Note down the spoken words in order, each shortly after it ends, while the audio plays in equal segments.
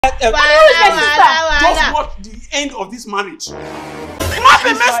Just watch the end of this marriage.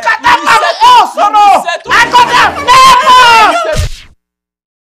 Mommy, Miss Katama! Oh, so no! I got them!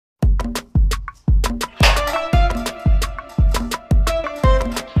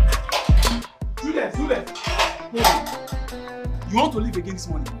 Juliet! You want to leave again this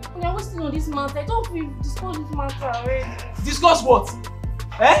morning? We are wasting on this matter. I thought we discussed this matter already. Discuss what?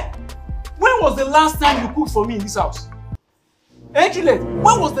 Eh? When was the last time you cooked for me in this house? Eh, Juliet?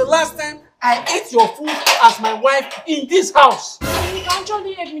 When was the last time I ate your food as my wife in this house? You can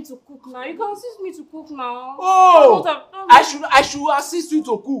actually help me to cook now. You can assist me to cook now. Oh! I should assist you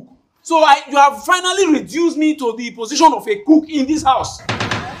to cook. So you have finally reduced me to the position of a cook in this house.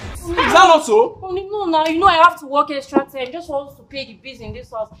 Is that not so? No, now you know I have to work extra time just for us to pay the bills in this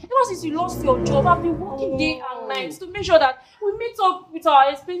house. Ever since you lost your job, I've been working day and night to make sure that we meet up with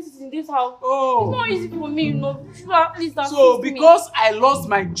our expenses in this house. Oh. It's not easy for me, you know. You should at least assist So because I lost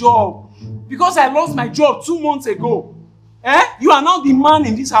my job 2 months ago, you are now the man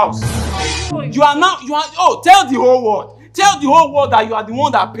in this house. Tell the whole world. Tell the whole world that you are the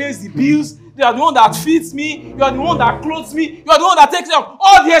one that pays the bills. You are the one that feeds me. You are the one that clothes me. You are the one that takes care of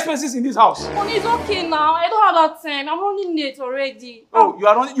all the expenses in this house. Honey, it's okay now. I don't have that time. I'm running late already. Oh, you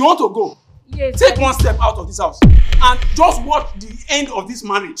want to go? Yes. Take one step out of this house and just watch the end of this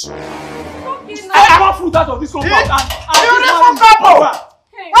marriage. Okay now. I want food out of this compound. Beautiful couple!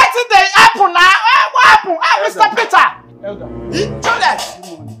 What did they happen now? What happened? Mr. Peter! Elder. Juliet!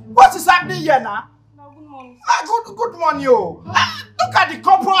 What is happening here now? Good morning. Good morning, yo. Look at the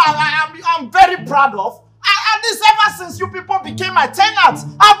couple I'm very proud of. And this ever since you people became my tenants.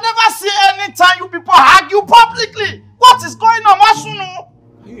 I've never seen any time you people argue publicly. What is going on, Masuno?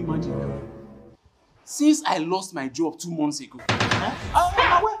 Can you imagine that? Since I lost my job 2 months ago,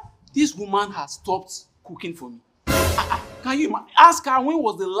 this woman has stopped cooking for me. Can you ask her when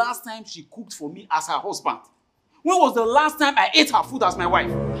was the last time she cooked for me as her husband? When was the last time I ate her food as my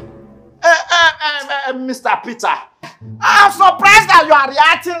wife? Mr. Peter, I'm surprised that you are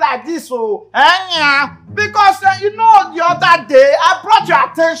reacting like this, because you know the other day I brought your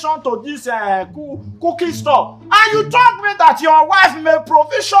attention to this cooking store, and you told me that your wife made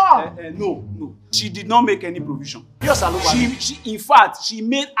provision. No, she did not make any provision. Yes, in fact, she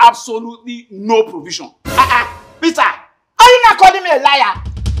made absolutely no provision. Peter, are you not calling me a liar?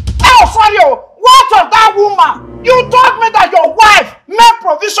 Oh, sorry, what of that woman? You told me that your wife made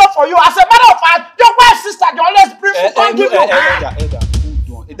provision for you. As a matter of fact, your wife's sister, they always bring food and give you. Elder, hold on.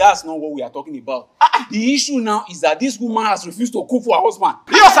 That's not what we are talking about. The issue now is that this woman has refused to cook for her husband.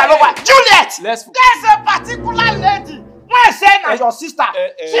 Yes, Juliet! There's a particular lady. When I say now your sister,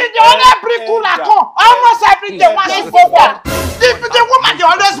 she the only bring cool at home. Almost every day when she go work. The woman they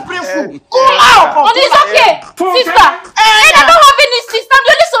always bring food. Cool out. Oh, it's okay. Sister, I don't have any sister. I'm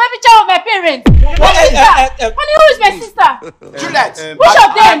the only surviving child of my parents. Honey, who is my sister? Juliet. Which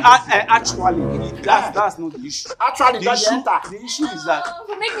of them? Actually, that's not the issue. Actually, the issue is that.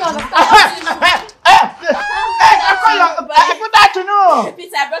 Make me understand. Good afternoon.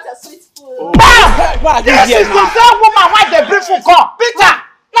 Peter, I brought a sweet food. This is the same woman why they bring food come. Peter,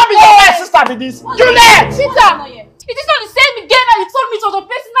 not be your my sister be this. Juliet. Peter, it is not the same again that you told me it was a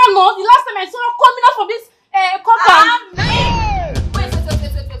personal nurse. The last time I saw her coming out from this compound. Wait,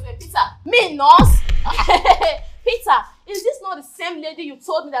 Peter. Me, nurse? Peter, is this not the same lady you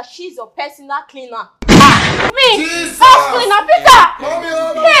told me that she's your personal cleaner? Me? House cleaner, Peter!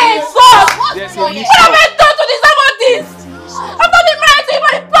 Hey, God! What have I done to deserve all this? I've not been married to you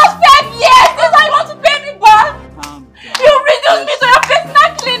for the past 5 years! This is how you want to pay me back? You reduced me to your personal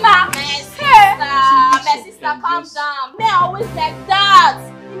cleaner! My sister, calm down. Men are always like that.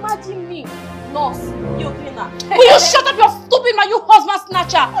 Imagine me, nurse, you cleaner. Will you shut up your stupid man, you husband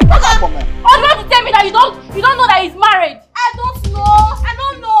snatcher? Or you want to tell me that you don't know that he's married? I don't know.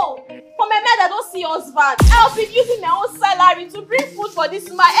 For my men that don't see husband, I've been using my own salary to bring food for this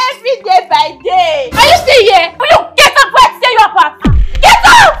man every day by day. Are you still here? Will you get up where I tear you apart? Get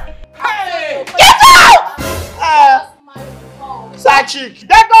out! Hey! Get out! Side chick,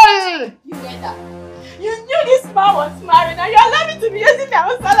 get going! You get that? You knew this man was married and you allowed me to be using my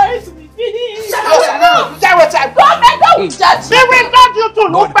own salary to be feeding him. Don't judge me. They will not you to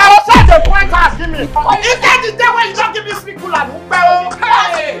look better. Such a point has given me. Is that the day when you don't give me speak cool and look better?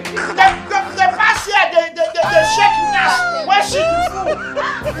 The past year they shake nash when she do food.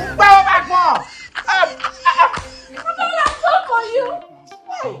 Look better back one. I'm gonna stop for you.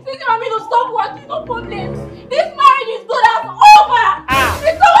 Thinking of me to stop working, no problems. This marriage is good as over.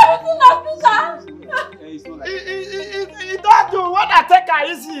 It's over everything now, Peter. It don't do what I take her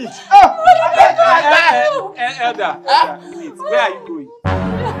easy. Elder, wait, where are you going?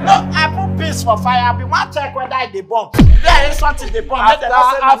 beans for fire. Be one check whether it dey burn. There is something dey burn.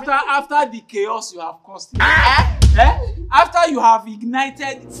 After the chaos you have caused. After you have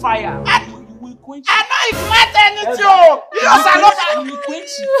ignited fire, you will quench it. I no ignite anything o. You just I no can. You will quench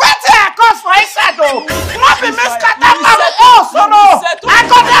it. Wetin I cause for inside o? You wan be me scatter my house o no? I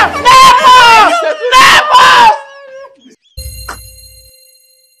go there.